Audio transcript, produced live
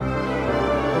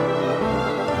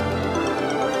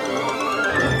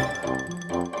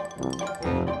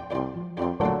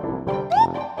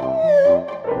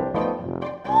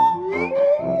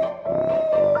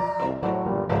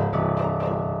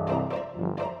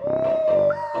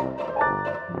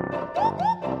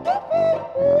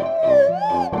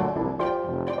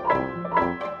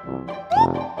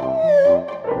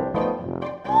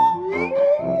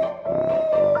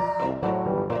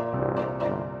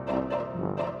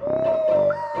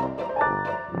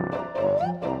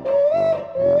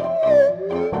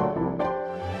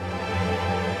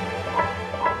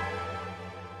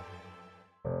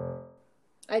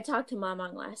talked to Mom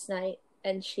on last night,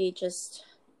 and she just...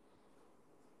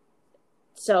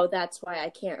 So that's why I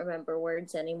can't remember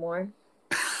words anymore.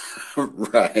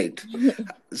 Right.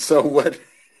 So what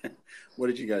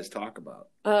did you guys talk about?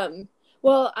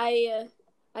 Well, I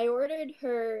ordered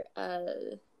her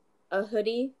a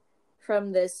hoodie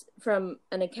from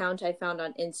an account I found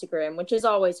on Instagram, which is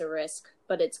always a risk,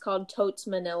 but it's called Totes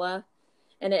Manila,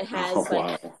 and it has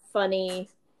funny, funny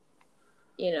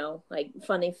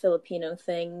Filipino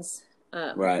things.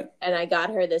 Right. And I got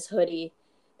her this hoodie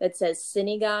that says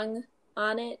sinigang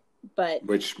on it, but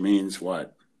which means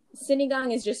what?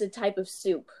 Sinigang is just a type of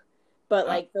soup, but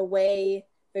like the way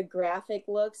the graphic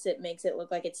looks, it makes it look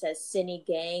like it says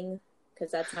Sinigang,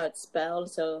 because that's how it's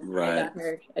spelled. So I got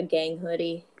her a gang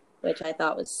hoodie, which I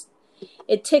thought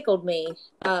it tickled me.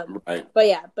 Right.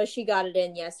 But she got it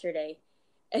in yesterday,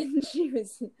 and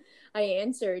I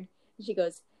answered, and she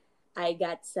goes, "I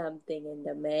got something in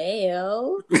the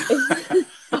mail."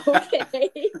 Okay.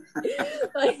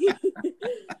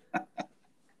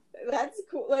 That's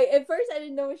cool. Like, at first I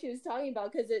didn't know what she was talking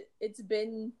about, because it's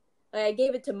been, like, I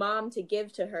gave it to Mom to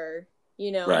give to her,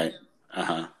 Right.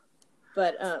 Uh-huh.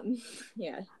 But,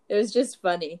 yeah, it was just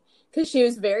funny, because she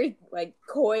was very, like,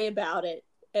 coy about it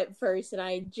at first, and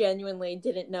I genuinely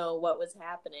didn't know what was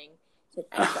happening. Said,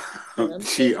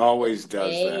 she always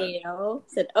does that.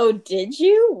 Said, "Oh, did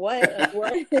you? What?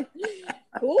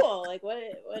 Cool. Like, what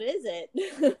is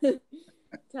it?"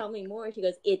 Tell me more. She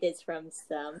goes, "It is from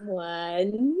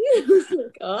someone."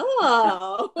 Like,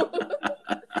 oh,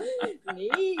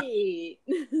 neat.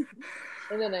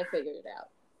 And then I figured it out.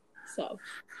 So,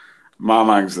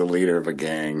 Mamang's the leader of a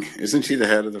gang. Isn't she the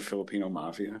head of the Filipino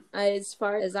mafia? As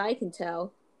far as I can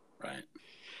tell. Right.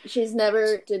 She's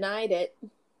never denied it.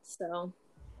 So.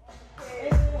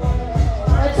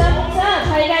 What's up?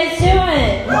 How you guys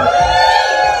doing?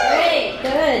 Great.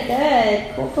 Good.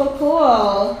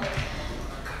 Cool.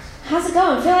 How's it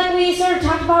going? I feel like we sort of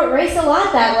talked about race a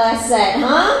lot that last set,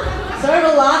 huh? Sort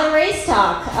of a lot of race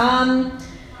talk.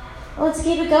 Let's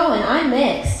keep it going. I'm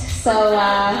mixed, so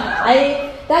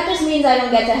that just means I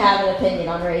don't get to have an opinion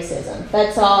on racism.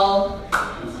 That's all.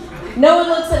 No one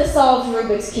looks at a solved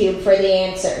Rubik's Cube for the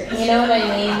answer. You know what I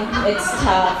mean? It's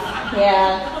tough.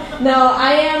 Yeah. No,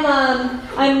 I am.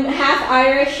 I'm half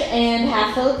Irish and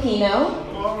half Filipino.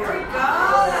 Oh my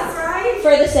God, that's right.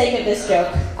 For the sake of this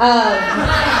joke.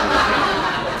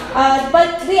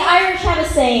 But the Irish have a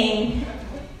saying,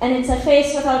 and it's a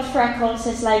face without freckles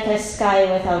is like a sky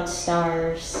without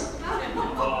stars.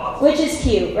 Which is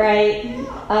cute, right?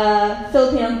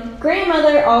 Filipino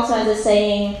grandmother also has a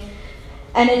saying,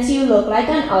 and it's you look like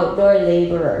an outdoor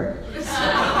laborer.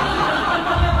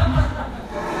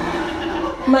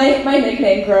 My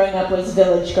nickname growing up was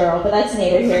Village Girl, but that's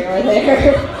neither here nor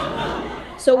there.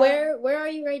 So where are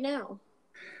you right now?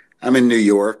 I'm in New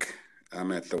York.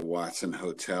 I'm at the Watson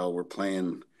Hotel. We're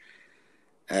playing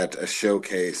at a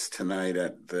showcase tonight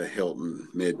at the Hilton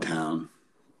Midtown.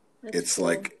 That's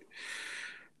cool.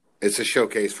 It's a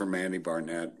showcase for Mandy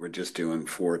Barnett. We're just doing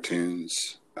 4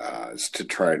 tunes. It's to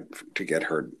try to get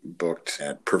her booked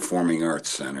at performing arts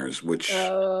centers, which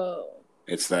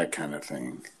it's that kind of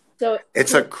thing. So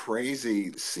it's a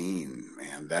crazy scene,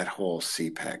 man. That whole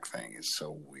CPAC thing is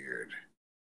so weird.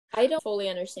 I don't fully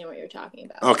understand what you're talking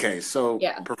about. Okay, so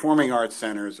performing arts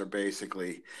centers are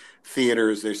basically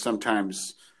theaters. There's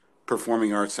sometimes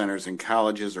performing arts centers in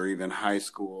colleges or even high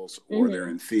schools, or they're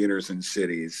in theaters in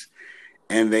cities.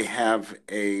 And they have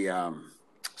a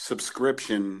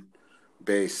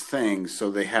subscription-based thing.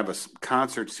 So they have a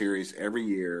concert series every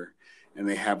year, and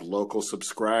they have local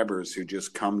subscribers who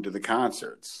just come to the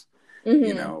concerts. Mm-hmm.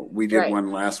 You know, we did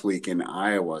one last week in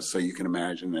Iowa, so you can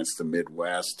imagine that's the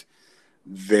Midwest.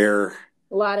 A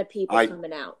lot of people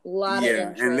coming out. A lot of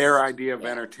interest. And their idea of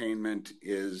entertainment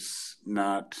is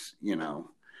not,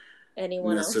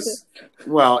 anyone else.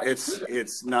 Well,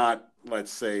 it's not,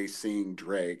 let's say, seeing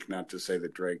Drake. Not to say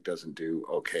that Drake doesn't do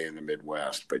okay in the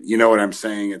Midwest, but you know what I'm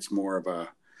saying. It's more of a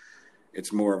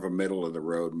middle of the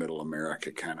road, middle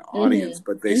America kind of audience.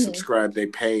 But they subscribe. They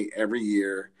pay every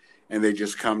year. And they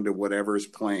just come to whatever's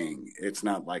playing. It's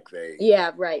not like they...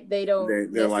 Yeah, right. They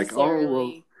don't They're like,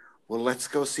 well, let's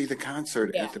go see the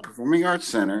concert at the Performing Arts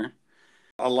Center.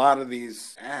 A lot of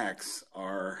these acts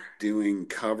are doing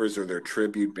covers or their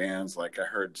tribute bands. Like I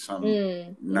heard some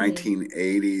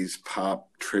 1980s pop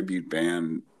tribute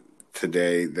band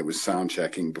today that was sound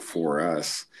checking before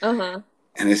us. Uh-huh.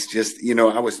 And it's just,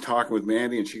 I was talking with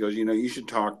Mandy and she goes, you should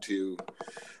talk to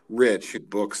Rich, who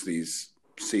books these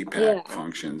CPAC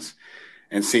functions,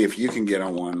 and see if you can get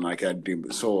on one like I do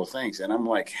solo things. And I'm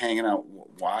like hanging out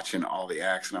watching all the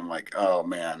acts, and I'm like, oh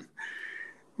man,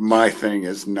 My thing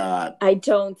is not. I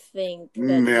don't think that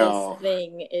No. this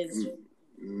thing is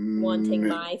wanting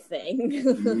my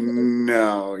thing.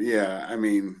 No, yeah, I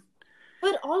mean.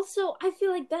 But also, I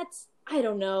feel like I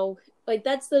don't know. Like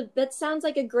that sounds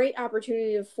like a great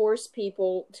opportunity to force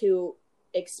people to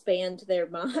expand their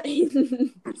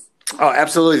minds. Oh,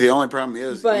 absolutely. The only problem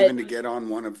is, But- even to get on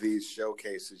one of these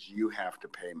showcases, you have to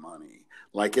pay money.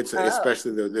 Like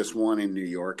especially this one in New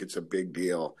York, it's a big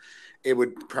deal. It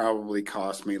would probably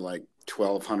cost me like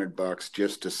 $1,200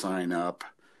 just to sign up,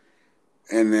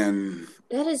 and then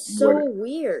That is so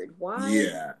weird. Why?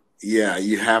 Yeah,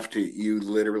 you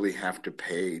literally have to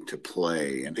pay to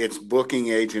play. And it's booking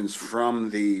agents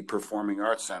from the performing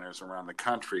arts centers around the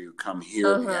country who come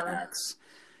hear the acts.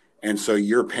 And so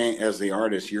you're paying, as the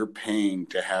artist, you're paying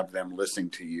to have them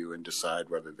listen to you and decide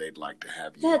whether they'd like to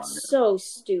have you on there. That's so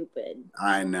stupid.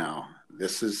 I know.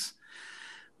 This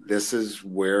is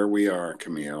where we are,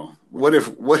 Camille. What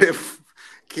if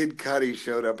Kid Cudi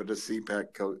showed up at a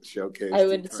CPAC showcase? I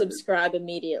would subscribe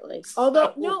immediately.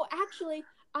 Although, no, actually,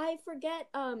 I forget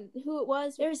who it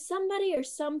was. There was somebody or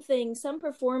something, some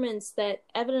performance that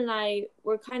Evan and I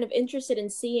were kind of interested in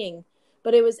seeing,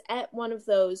 but it was at one of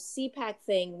those CPAC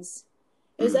things.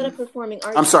 It was at a performing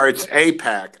arts. I'm sorry, it's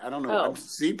APAC. I don't know. Oh.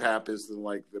 CPAP is the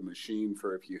machine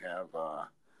for if you have.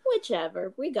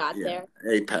 Whichever. We got there.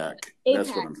 APAC. That's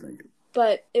what I'm thinking.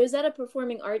 But it was at a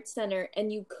performing arts center,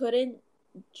 and you couldn't.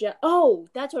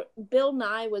 That's what Bill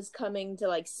Nye was coming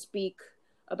to speak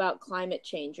about climate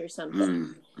change or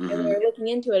something. And we were looking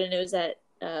into it, and it was at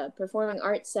Performing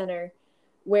Arts Center,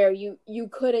 where you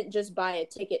couldn't just buy a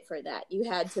ticket for that. You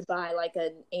had to buy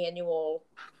an annual.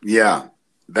 Yeah,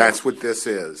 that's what this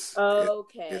is.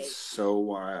 Okay. It's so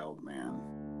wild, man.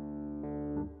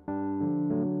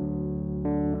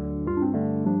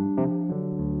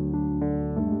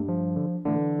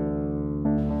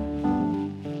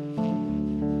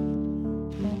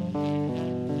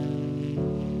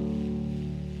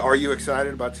 Are you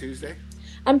excited about Tuesday?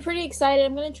 I'm pretty excited.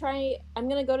 I'm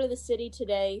gonna go to the city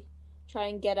today, try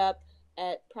and get up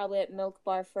probably at Milk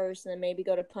Bar first, and then maybe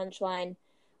go to Punchline.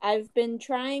 I've been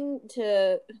trying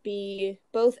to be,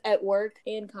 both at work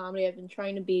and comedy, I've been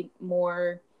trying to be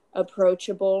more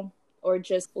approachable, or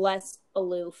just less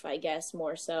aloof, I guess,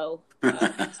 more so.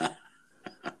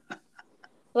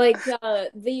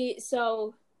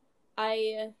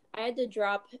 I had to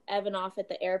drop Evan off at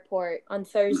the airport on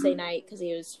Thursday night because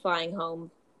he was flying home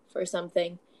for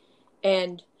something.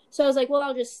 And so I was like, well,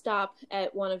 I'll just stop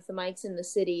at one of the mics in the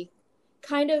city,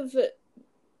 kind of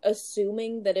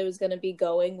assuming that it was going to be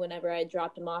going whenever I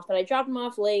dropped him off. But I dropped him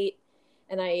off late,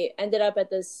 and I ended up at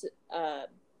this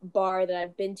bar that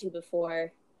I've been to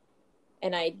before.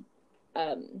 And I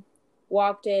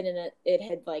walked in, and it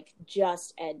had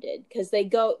just ended, because they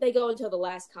go until the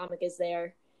last comic is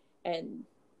there. And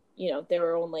there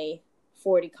were only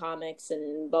 40 comics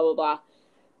and blah, blah, blah.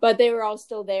 But they were all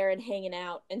still there and hanging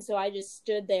out. And so I just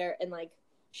stood there and,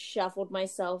 shuffled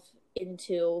myself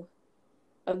into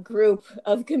a group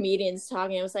of comedians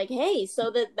talking. I was like, hey,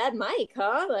 so that mic,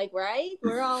 huh? Right?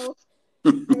 We're all,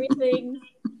 everything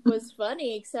was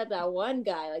funny except that one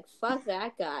guy. Fuck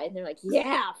that guy. And they're like,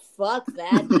 yeah, fuck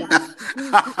that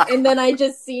guy. And then I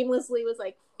just seamlessly was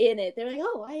in it. They're like,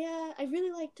 oh, I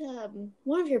really liked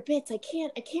one of your bits. I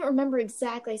can't remember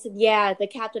exactly. I said, yeah, the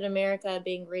Captain America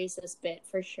being racist bit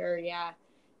for sure. Yeah,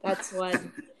 that's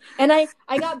one. And I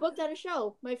got booked at a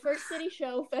show, my first city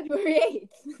show, February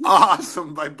 8th.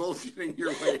 Awesome, by bullshitting your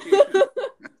way.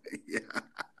 Yeah.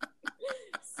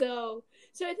 So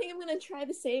I think I'm gonna try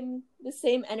the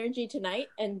same energy tonight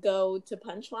and go to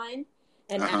Punchline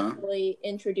and actually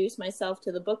introduce myself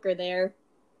to the booker there.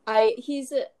 I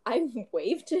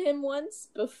waved to him once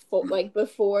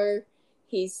before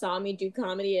he saw me do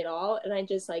comedy at all, and I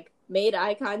just made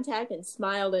eye contact and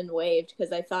smiled and waved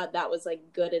because I thought that was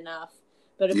good enough.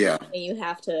 But apparently you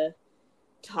have to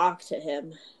talk to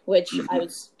him, which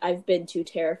I've been too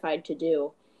terrified to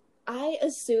do. I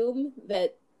assume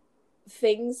that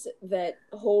things that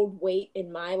hold weight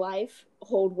in my life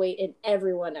hold weight in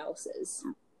everyone else's.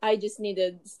 I just need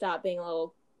to stop being a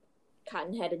little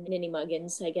cotton-headed ninny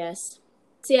muggins, I guess.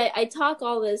 See, I talk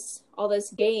all this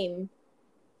game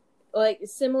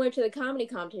similar to the comedy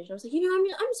competition. I was like, I'm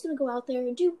just gonna go out there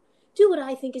and do what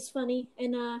I think is funny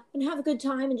and have a good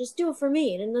time and just do it for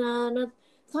me, and the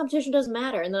competition doesn't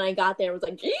matter. And then I got there and was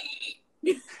like,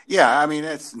 yeah, I mean,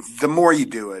 it's the more you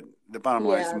do it, the bottom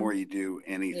line is the more you do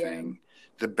anything,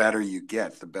 the better you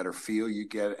get, the better feel you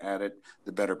get at it,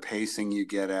 the better pacing you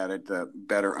get at it, the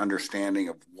better understanding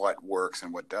of what works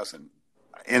and what doesn't.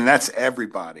 And that's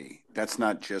everybody. That's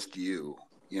not just you,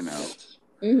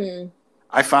 Mm-hmm.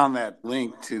 I found that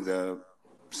link to the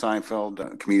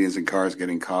Seinfeld Comedians in Cars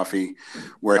Getting Coffee,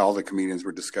 where all the comedians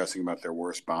were discussing about their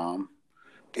worst bomb.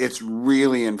 It's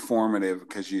really informative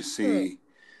because you see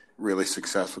really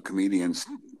successful comedians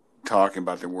talking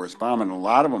about their worst bomb, and a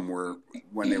lot of them were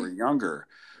when they were younger.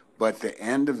 But the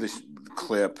end of the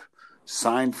clip,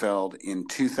 Seinfeld in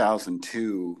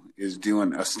 2002 is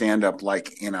doing a stand-up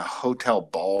like in a hotel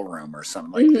ballroom or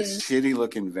something, like this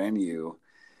shitty-looking venue.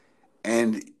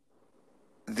 And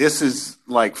this is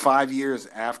like 5 years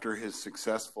after his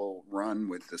successful run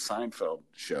with the Seinfeld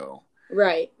show.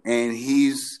 Right. And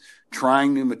he's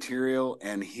trying new material,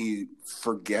 and he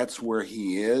forgets where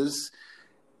he is.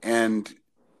 And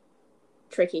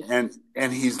tricky. And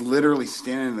he's literally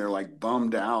standing there like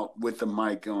bummed out with the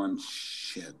mic going,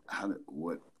 shit,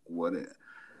 what?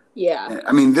 Yeah.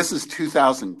 I mean, this is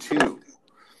 2002.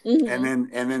 And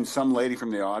then some lady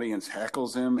from the audience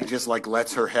heckles him and just like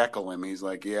lets her heckle him. He's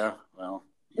like, yeah, well.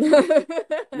 That's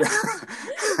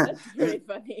very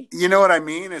funny. You know what I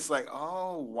mean? It's like,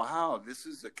 oh, wow, this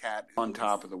is the cat on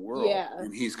top of the world. Yeah.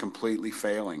 And he's completely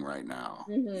failing right now.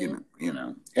 You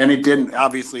know. And it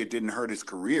didn't hurt his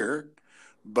career,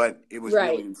 but it was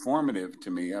really informative to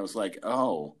me. I was like,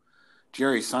 oh,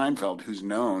 Jerry Seinfeld, who's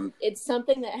known. It's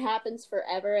something that happens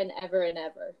forever and ever and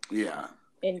ever. Yeah.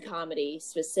 In comedy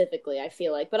specifically, I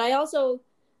feel like. But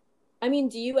I mean,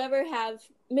 do you ever have,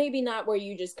 maybe not where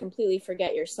you just completely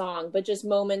forget your song, but just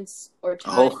moments or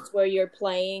times where you're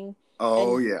playing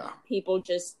and people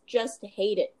just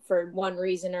hate it for one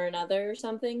reason or another or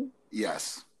something?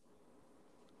 Yes.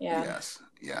 Yeah.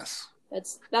 Yes.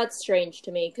 That's strange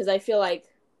to me because I feel like,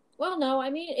 well, no,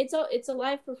 I mean, it's a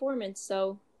live performance,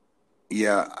 so.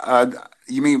 Yeah.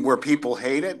 You mean where people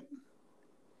hate it?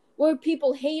 Where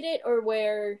people hate it, or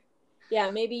where,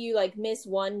 maybe you like miss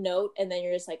one note and then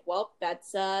you're just like, well,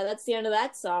 that's the end of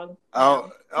that song.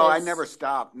 I never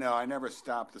stopped. No, I never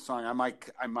stopped the song. I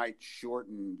might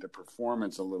shorten the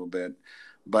performance a little bit,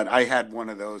 but I had one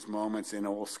of those moments in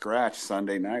Old Scratch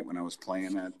Sunday night when I was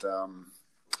playing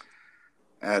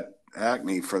at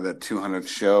Acme for the 200th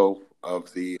show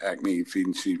of the Acme Feed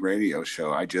and Seed radio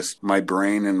show. My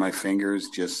brain and my fingers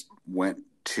just went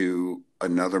to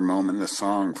another moment in the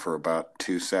song for about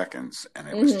 2 seconds, and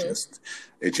it was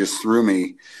it just threw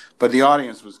me. But the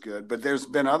audience was good. But there's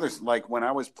been others, like when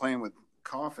I was playing with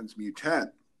Coffin's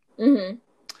Mutet,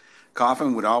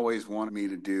 Coffin would always want me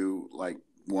to do like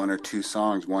one or two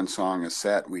songs, one song a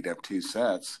set. We'd have two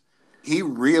sets. He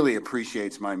really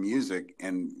appreciates my music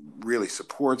and really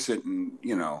supports it, and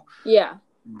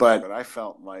but I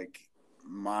felt like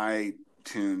my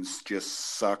tunes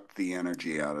just sucked the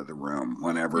energy out of the room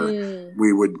whenever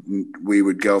we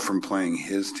would go from playing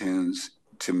his tunes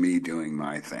to me doing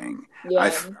my thing.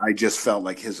 I just felt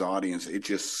like his audience, it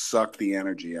just sucked the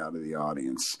energy out of the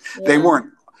audience. They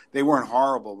weren't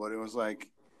horrible, but it was like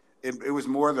it was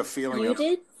more the feeling you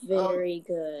did very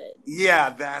good. Yeah,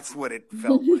 that's what it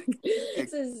felt like.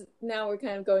 Now we're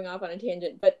kind of going off on a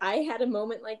tangent, but I had a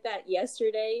moment like that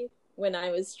yesterday when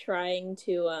I was trying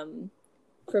to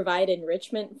provide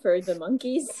enrichment for the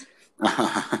monkeys.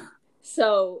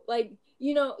 So,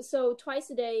 so twice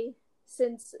a day,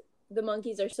 since the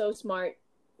monkeys are so smart,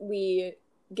 we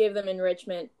give them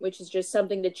enrichment, which is just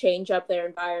something to change up their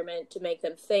environment, to make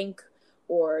them think,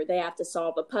 or they have to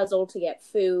solve a puzzle to get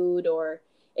food, or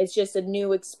it's just a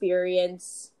new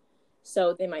experience.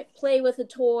 So they might play with a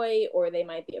toy, or they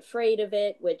might be afraid of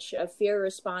it, which a fear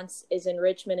response is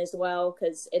enrichment as well,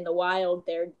 because in the wild,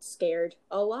 they're scared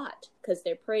a lot because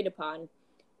they're preyed upon.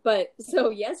 But so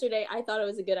yesterday, I thought it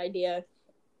was a good idea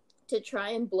to try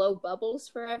and blow bubbles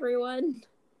for everyone.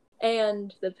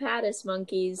 And the Pattis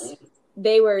monkeys,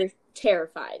 they were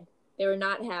terrified. They were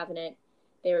not having it.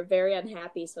 They were very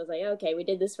unhappy. So I was like, okay, we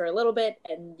did this for a little bit,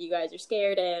 and you guys are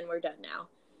scared, and we're done now.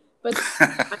 But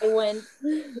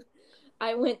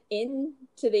I went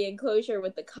into the enclosure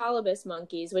with the colobus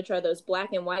monkeys, which are those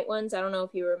black and white ones. I don't know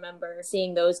if you remember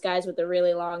seeing those guys with the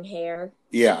really long hair.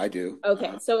 Yeah, I do.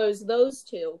 Okay, so it was those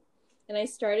two. And I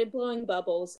started blowing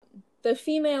bubbles. The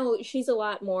female, she's a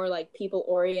lot more like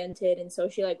people-oriented, and so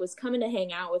she was coming to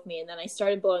hang out with me, and then I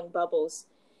started blowing bubbles.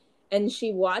 And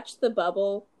she watched the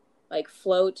bubble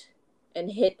float and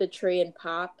hit the tree and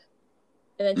pop.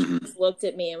 And then she just looked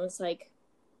at me and was like,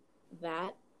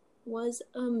 that was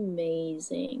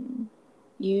amazing.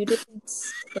 You did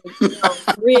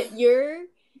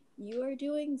you are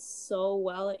doing so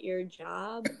well at your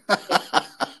job.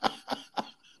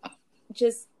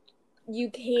 Just you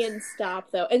can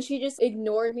stop though. And she just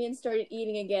ignored me and started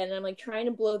eating again. And I'm trying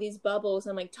to blow these bubbles.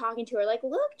 I'm talking to her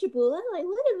look, Jabula,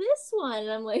 look at this one.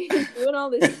 And I'm doing all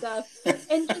this stuff.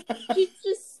 And she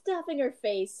just stuffing her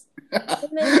face. And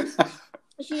then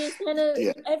she just kind of,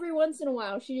 every once in a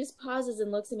while, she just pauses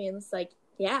and looks at me and it's like,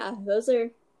 yeah, those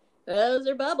are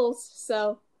bubbles.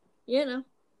 So, you know,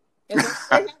 they're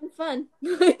having fun.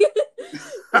 Like,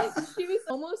 she was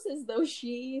almost as though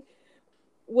she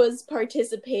was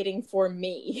participating for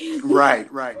me. Right.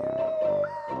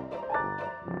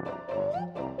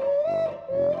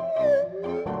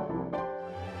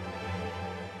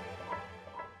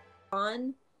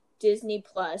 On Disney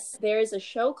Plus, there's a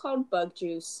show called Bug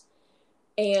Juice,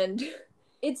 and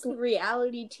it's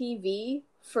reality TV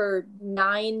for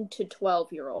 9 to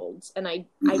 12-year-olds, and I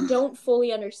don't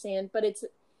fully understand, but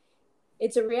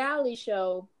it's a reality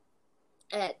show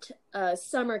at a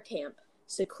summer camp,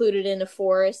 secluded in a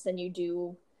forest, and you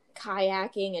do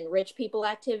kayaking and rich people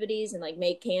activities and like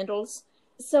make candles.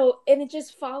 So, and it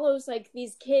just follows like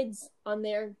these kids on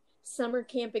their summer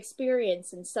camp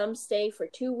experience, and some stay for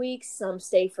 2 weeks, some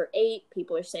stay for 8,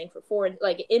 people are staying for 4,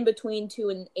 like in between 2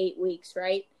 and 8 weeks,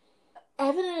 right?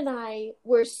 Evan and I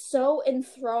were so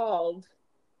enthralled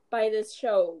by this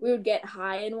show. We would get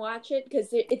high and watch it because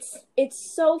it's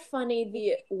so funny,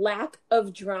 the lack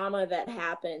of drama that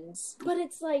happens. But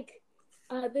it's like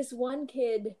this one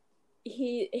kid,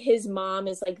 his mom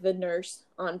is like the nurse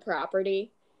on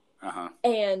property.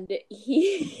 And it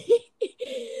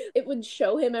would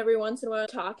show him every once in a while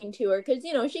talking to her because,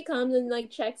 you know, she comes and like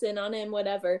checks in on him,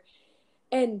 whatever.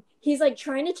 And he's like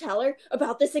trying to tell her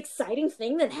about this exciting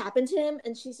thing that happened to him.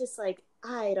 And she's just like,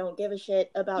 I don't give a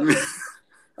shit about this,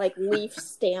 like leaf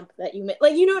stamp that you made.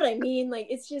 Like, you know what I mean? Like,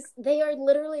 it's just, they are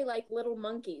literally like little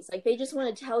monkeys. Like, they just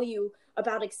want to tell you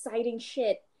about exciting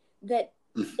shit that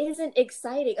isn't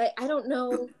exciting. Like, I don't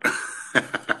know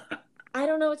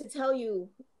what to tell you.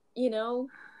 You know,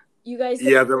 you guys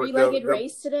did a three-legged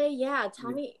race today? Yeah,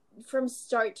 tell me from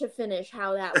start to finish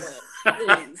how that went,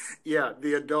 please. Yeah,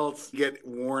 the adults get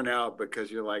worn out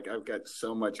because you're like, I've got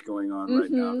so much going on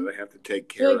right now that I have to take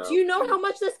care of. Do you know how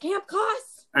much this camp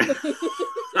costs?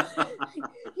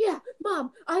 Yeah,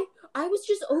 Mom, I was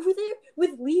just over there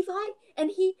with Levi,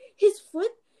 and his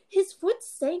foot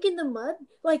sank in the mud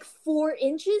like 4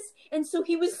 inches, and so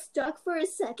he was stuck for a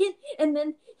second, and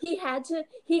then he had to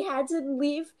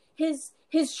leave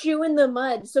his shoe in the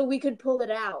mud so we could pull it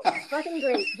out. Fucking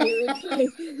great, dude.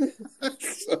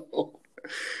 So,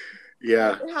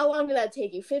 yeah. How long did that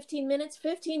take you? 15 minutes?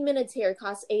 15 minutes here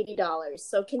costs $80.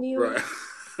 So can you...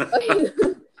 Right.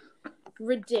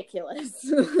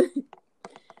 Ridiculous.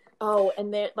 Oh,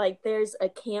 and there's a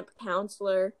camp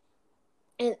counselor,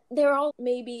 and they're all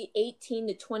maybe 18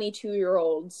 to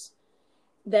 22-year-olds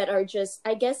that are just,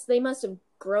 I guess they must have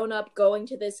grown up going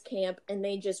to this camp, and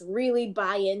they just really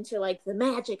buy into like the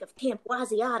magic of Camp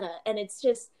Wasiata, and it's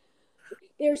just,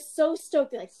 they're so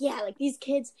stoked. They're like, yeah, like these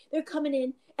kids, they're coming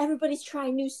in, everybody's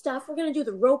trying new stuff, we're gonna do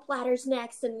the rope ladders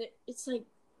next, and it's like,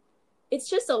 it's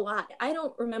just a lot. I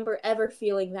don't remember ever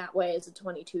feeling that way as a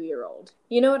 22-year-old.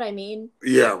 You know what I mean?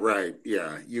 Yeah, right.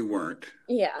 Yeah, you weren't.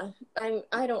 Yeah,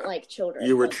 I don't like children.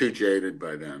 You were too jaded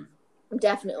by then.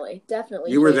 Definitely.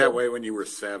 You were that way when you were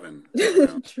 7. You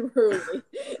know? Truly.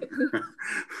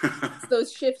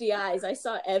 Those shifty eyes. I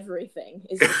saw everything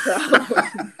is the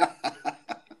problem.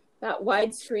 That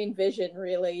widescreen vision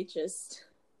really just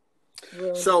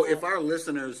ruined So that. if our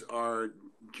listeners are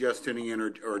just tuning in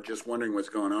or just wondering what's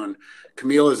going on,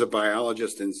 Camille is a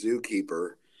biologist and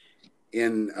zookeeper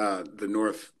in the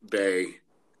North Bay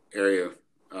area,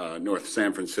 North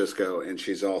San Francisco, and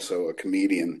she's also a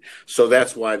comedian. So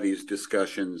that's why these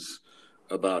discussions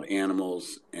about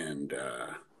animals and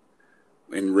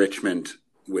enrichment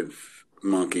with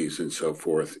monkeys and so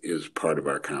forth is part of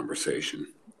our conversation.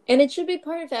 And it should be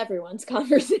part of everyone's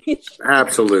conversation.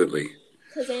 Absolutely.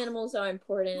 Because animals are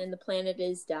important and the planet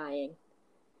is dying.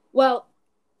 Well,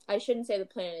 I shouldn't say the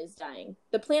planet is dying.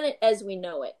 The planet as we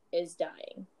know it is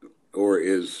dying. Or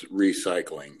is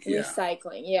recycling. Yeah.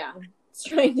 Recycling, yeah. It's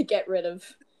trying to get rid of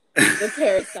the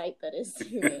parasite that is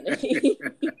humanity.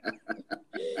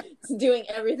 It's doing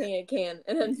everything it can.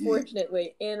 And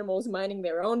unfortunately, animals minding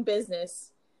their own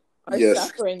business are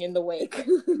suffering in the wake.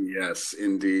 Yes,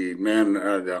 indeed. Man,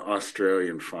 the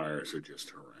Australian fires are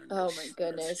just horrendous. Oh, my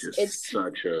goodness. It's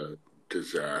such a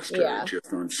disaster, Yeah.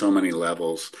 just on so many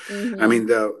levels. Mm-hmm. I mean,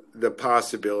 the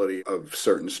possibility of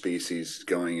certain species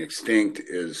going extinct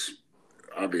is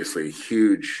obviously a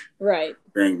huge Right.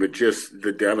 thing, but just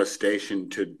the devastation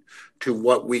to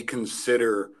what we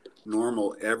consider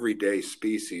normal everyday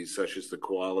species, such as the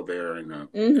koala bear and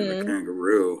the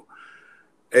kangaroo.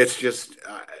 It's just,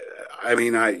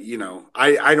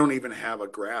 I don't even have a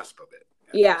grasp of it.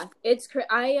 Yeah, it's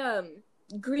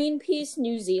Greenpeace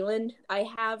New Zealand, I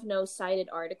have no cited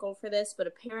article for this, but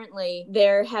apparently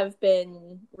there have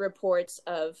been reports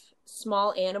of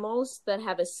small animals that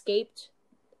have escaped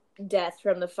death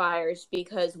from the fires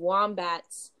because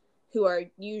wombats, who are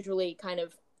usually kind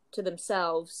of to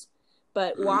themselves,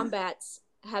 but wombats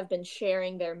have been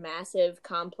sharing their massive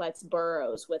complex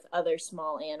burrows with other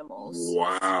small animals.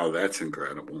 Wow, that's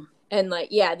incredible. And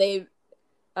they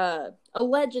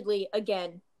allegedly,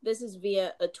 again, this is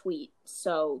via a tweet,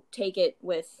 so take it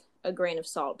with a grain of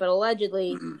salt, but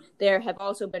allegedly there have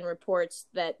also been reports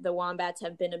that the wombats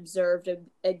have been observed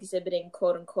exhibiting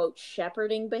quote-unquote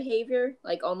shepherding behavior,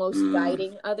 like almost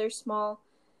guiding other small.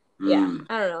 Yeah,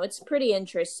 I don't know. It's pretty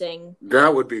interesting.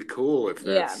 That would be cool if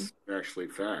that's actually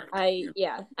fact. I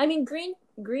mean,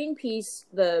 Greenpeace,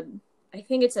 I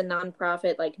think it's a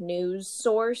nonprofit news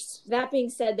source. That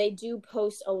being said, they do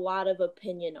post a lot of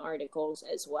opinion articles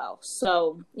as well.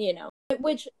 So,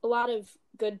 which a lot of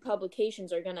good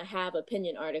publications are going to have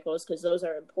opinion articles because those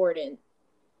are important.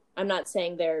 I'm not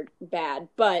saying they're bad,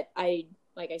 but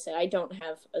like I said, I don't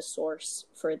have a source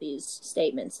for these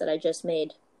statements that I just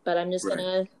made. But I'm just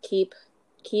gonna keep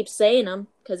saying them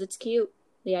because it's cute.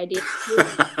 The idea is cute,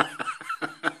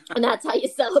 and that's how you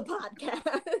sell a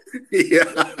podcast.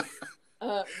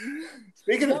 Yeah.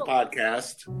 Speaking of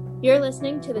podcast, you're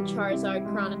listening to the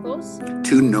Charizard Chronicles.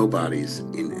 Two nobodies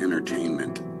in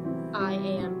entertainment. I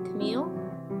am Camille,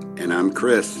 and I'm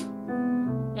Chris,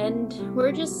 and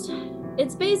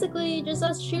it's basically just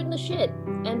us shooting the shit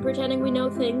and pretending we know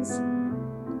things,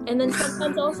 and then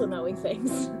sometimes also knowing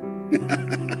things.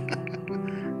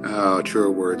 Oh,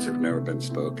 truer words have never been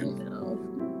spoken. No.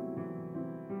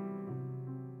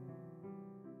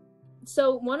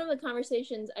 So one of the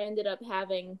conversations I ended up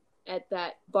having at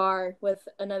that bar with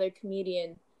another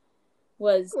comedian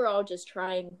was we're all just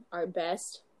trying our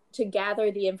best to gather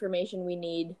the information we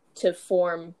need to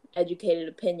form educated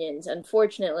opinions.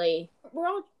 Unfortunately, we're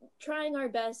all trying our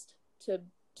best to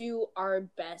do our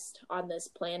best on this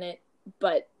planet,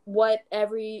 but what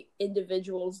every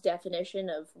individual's definition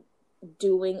of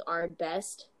doing our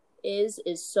best is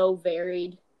so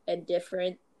varied and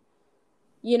different.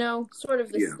 Sort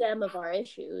of the stem of our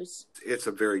issues. It's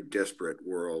a very disparate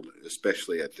world,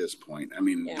 especially at this point. I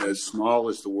mean, as small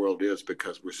as the world is,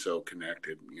 because we're so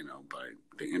connected, by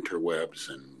the interwebs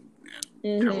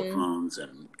and telephones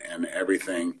and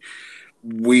everything,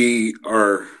 we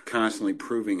are constantly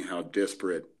proving how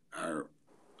disparate our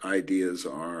ideas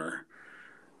are.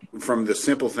 From the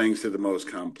simple things to the most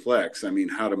complex. I mean,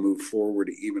 how to move forward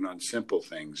even on simple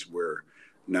things. We're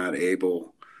not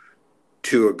able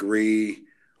to agree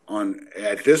on,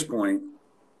 at this point,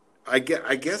 I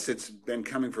guess it's been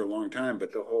coming for a long time,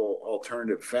 but the whole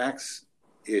alternative facts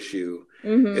issue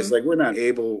is we're not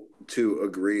able to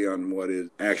agree on what is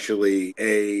actually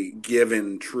a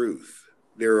given truth.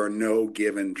 There are no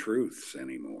given truths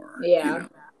anymore. Yeah.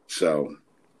 So...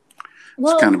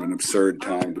 It's kind of an absurd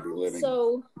time to be living.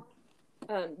 So,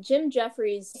 Jim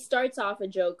Jeffries starts off a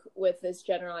joke with this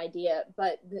general idea,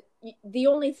 but the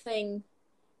only thing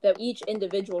that each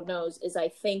individual knows is I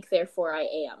think, therefore I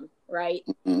am, right?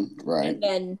 Mm-hmm, right.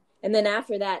 And then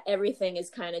after that, everything is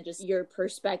kind of just your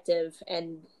perspective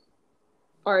and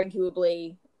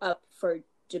arguably up for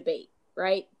debate,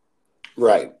 right?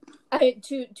 Right.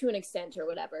 To an extent or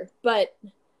whatever. But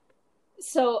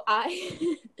so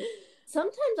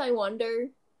sometimes I wonder,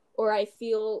 or I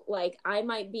feel like I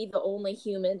might be the only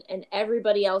human and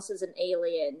everybody else is an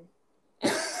alien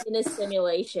and it's in a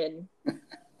simulation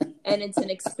and it's an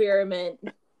experiment.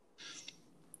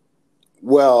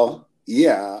 Well,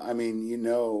 yeah, I mean,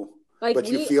 but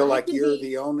you feel like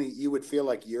you would feel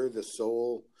like you're the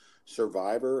sole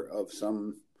survivor of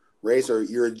some race, or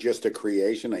you're just a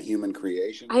creation, a human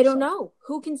creation? I don't know.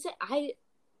 Who can say?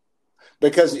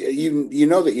 Because you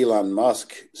know the Elon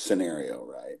Musk scenario,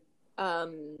 right?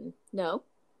 No.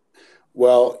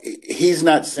 Well, he's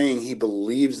not saying he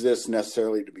believes this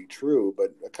necessarily to be true,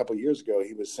 but a couple of years ago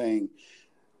he was saying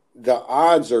the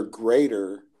odds are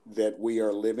greater that we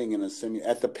are living in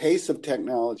at the pace of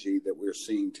technology that we're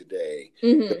seeing today,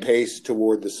 the pace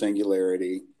toward the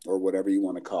singularity or whatever you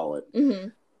want to call it.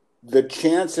 The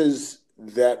chances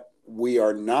that we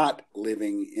are not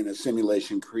living in a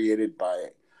simulation created by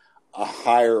a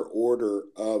higher order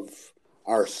of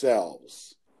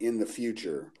ourselves in the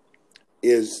future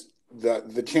is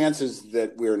the chances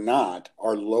that we're not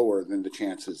are lower than the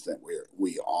chances that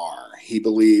we are. He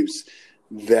believes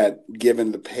that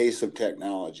given the pace of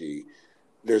technology,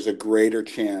 there's a greater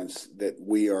chance that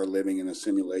we are living in a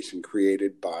simulation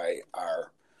created by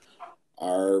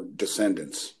our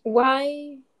descendants.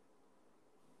 Why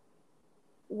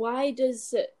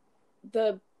does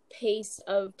the pace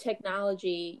of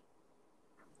technology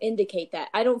indicate that.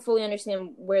 I don't fully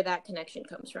understand where that connection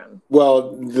comes from.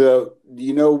 Well,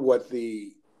 you know what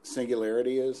the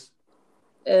singularity is?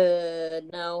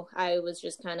 No, I was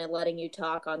just kind of letting you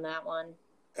talk on that one.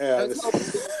 I was hoping to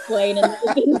explain and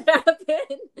it didn't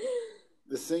happen.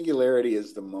 The singularity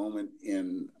is the moment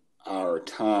in our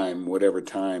time, whatever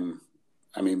time.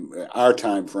 I mean, our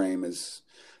time frame is,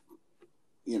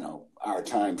 our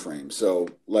time frame. So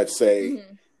let's say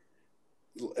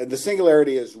the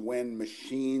singularity is when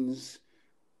machines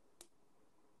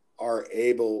are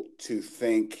able to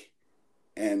think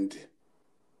and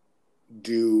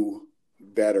do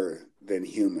better than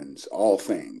humans, all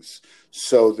things,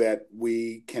 so that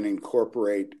we can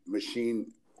incorporate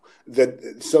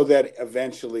so that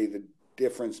eventually the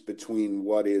difference between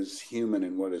what is human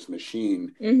and what is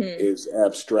machine is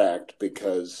abstract,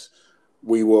 because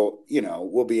we will,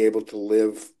 we'll be able to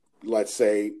live, let's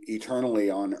say, eternally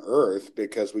on Earth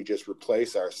because we just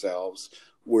replace ourselves.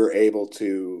 We're able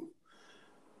to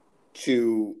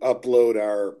upload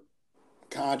our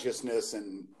consciousness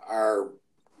and our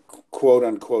quote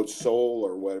unquote soul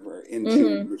or whatever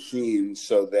into machines,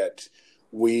 so that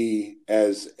we,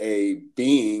 as a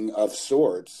being of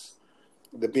sorts,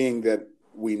 the being that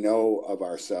we know of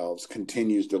ourselves,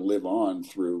 continues to live on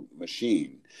through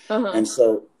machine. And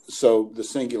so the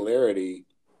singularity,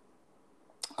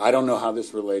 I don't know how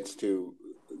this relates to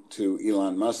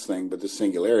Elon Musk's thing, but the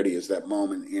singularity is that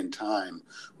moment in time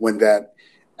when that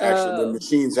actually, when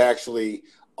machines actually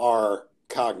are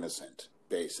cognizant,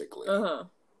 basically.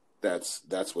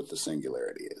 That's what the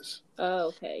singularity is. Oh,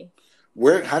 okay.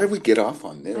 How did we get off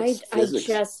on this? I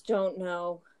just don't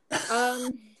know.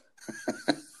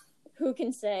 Who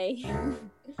can say?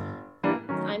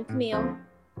 I'm Camille.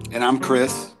 And I'm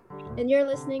Chris. And you're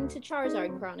listening to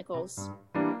Charizard Chronicles.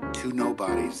 Two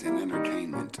nobodies in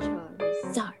entertainment.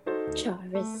 Charizard.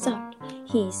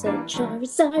 He's a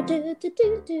Charizard.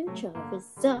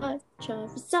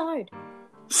 Charizard.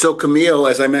 So Camille,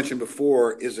 as I mentioned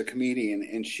before, is a comedian,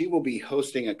 and she will be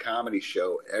hosting a comedy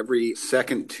show every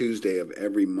second Tuesday of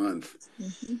every month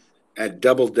at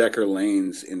Double Decker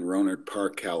Lanes in Rohnert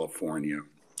Park, California.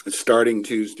 It's starting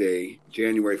Tuesday,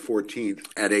 January 14th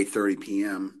at 8:30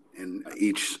 p.m. and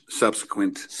each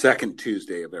subsequent second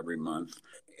Tuesday of every month.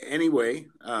 Anyway,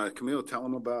 Camille, tell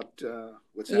them about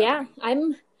what's happening. Yeah,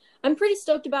 I'm pretty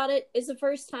stoked about it. It's the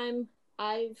first time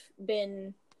I've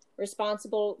been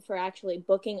responsible for actually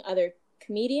booking other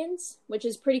comedians, which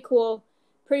is pretty cool,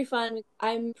 pretty fun.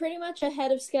 I'm pretty much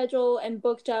ahead of schedule and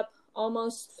booked up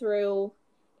almost through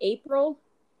April,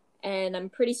 and I'm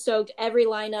pretty stoked. Every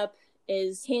lineup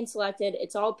is hand selected.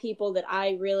 It's all people that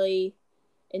I really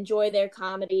enjoy their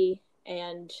comedy,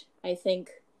 and I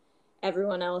think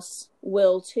everyone else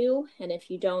will too, and if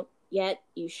you don't yet,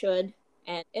 you should.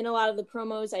 And in a lot of the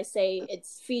promos, I say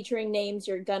it's featuring names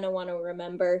you're gonna want to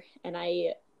remember, and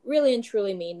I really and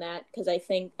truly mean that, because I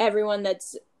think everyone that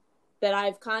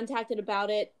I've contacted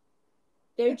about it,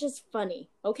 they're just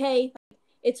funny, okay?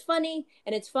 It's funny,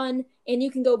 and it's fun, and you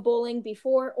can go bowling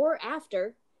before or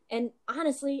after, and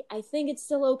honestly, I think it's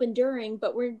still open during,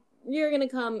 but you're going to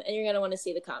come, and you're going to want to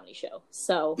see the comedy show,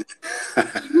 so.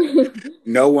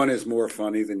 No one is more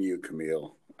funny than you,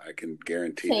 Camille. I can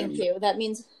guarantee Thank you. That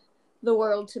means the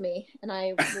world to me, and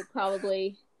I will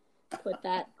probably put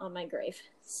that on my grave,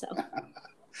 so.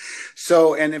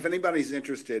 So, and if anybody's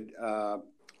interested,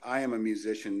 I am a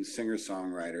musician,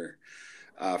 singer-songwriter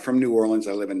from New Orleans.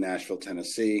 I live in Nashville,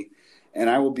 Tennessee, and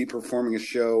I will be performing a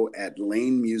show at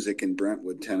Lane Music in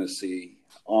Brentwood, Tennessee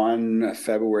on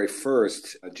February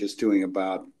 1st, just doing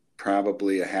about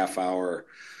probably a half hour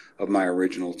of my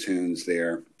original tunes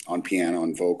there on piano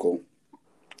and vocal.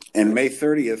 And May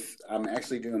 30th, I'm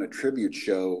actually doing a tribute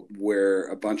show where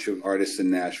a bunch of artists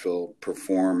in Nashville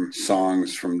perform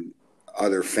songs from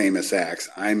other famous acts.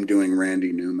 I'm doing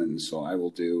Randy Newman, so I will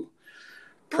do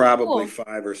probably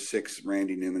 5 or 6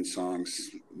 Randy Newman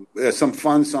songs. Some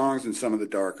fun songs and some of the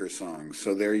darker songs.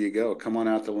 So there you go. Come on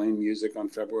out to Lane Music on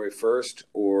February 1st,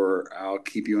 or I'll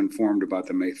keep you informed about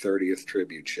the May 30th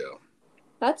tribute show.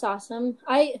 That's awesome.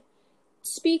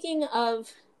 Speaking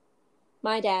of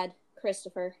my dad, Chris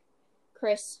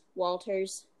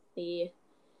Walters, the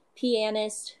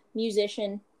pianist,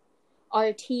 musician,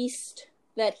 artiste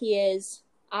that he is,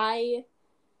 I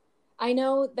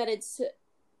know that it's,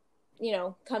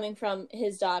 coming from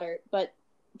his daughter, but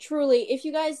truly, if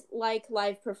you guys like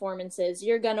live performances,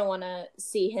 you're gonna want to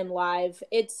see him live.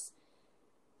 It's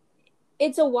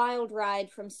a wild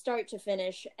ride from start to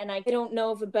finish, and I don't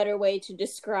know of a better way to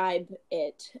describe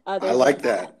it. I like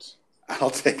that.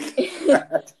 I'll take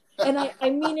that. And I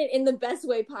mean it in the best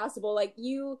way possible. Like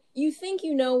you think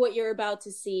you know what you're about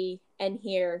to see and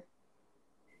hear,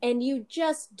 and you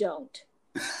just don't.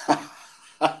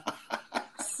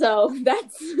 So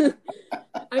that's,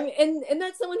 I mean, and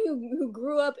that's someone who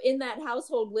grew up in that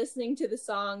household listening to the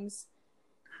songs,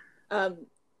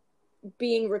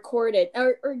 being recorded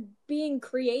or being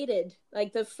created.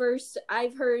 Like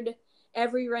I've heard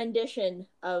every rendition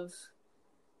of,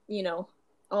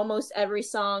 almost every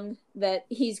song that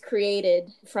he's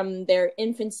created from their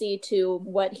infancy to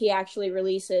what he actually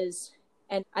releases.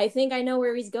 And I think I know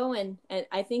where he's going, and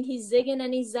I think he's zigging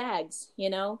and he zags,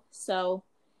 so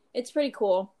it's pretty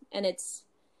cool and it's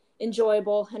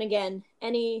enjoyable. And again,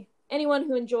 anyone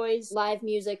who enjoys live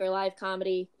music or live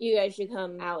comedy, you guys should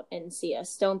come out and see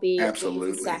us. Don't be a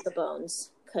sack of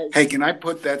bones. Hey, can I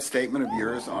put that statement of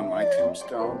yours on my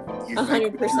tombstone? You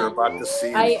 100%. think you're about to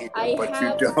see it, but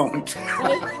you don't.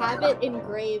 I have it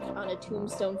engraved on a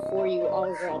tombstone for you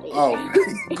already. Oh,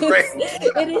 great.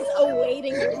 It is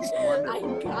awaiting you. I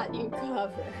got you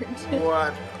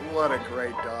covered. What a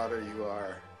great daughter you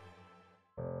are.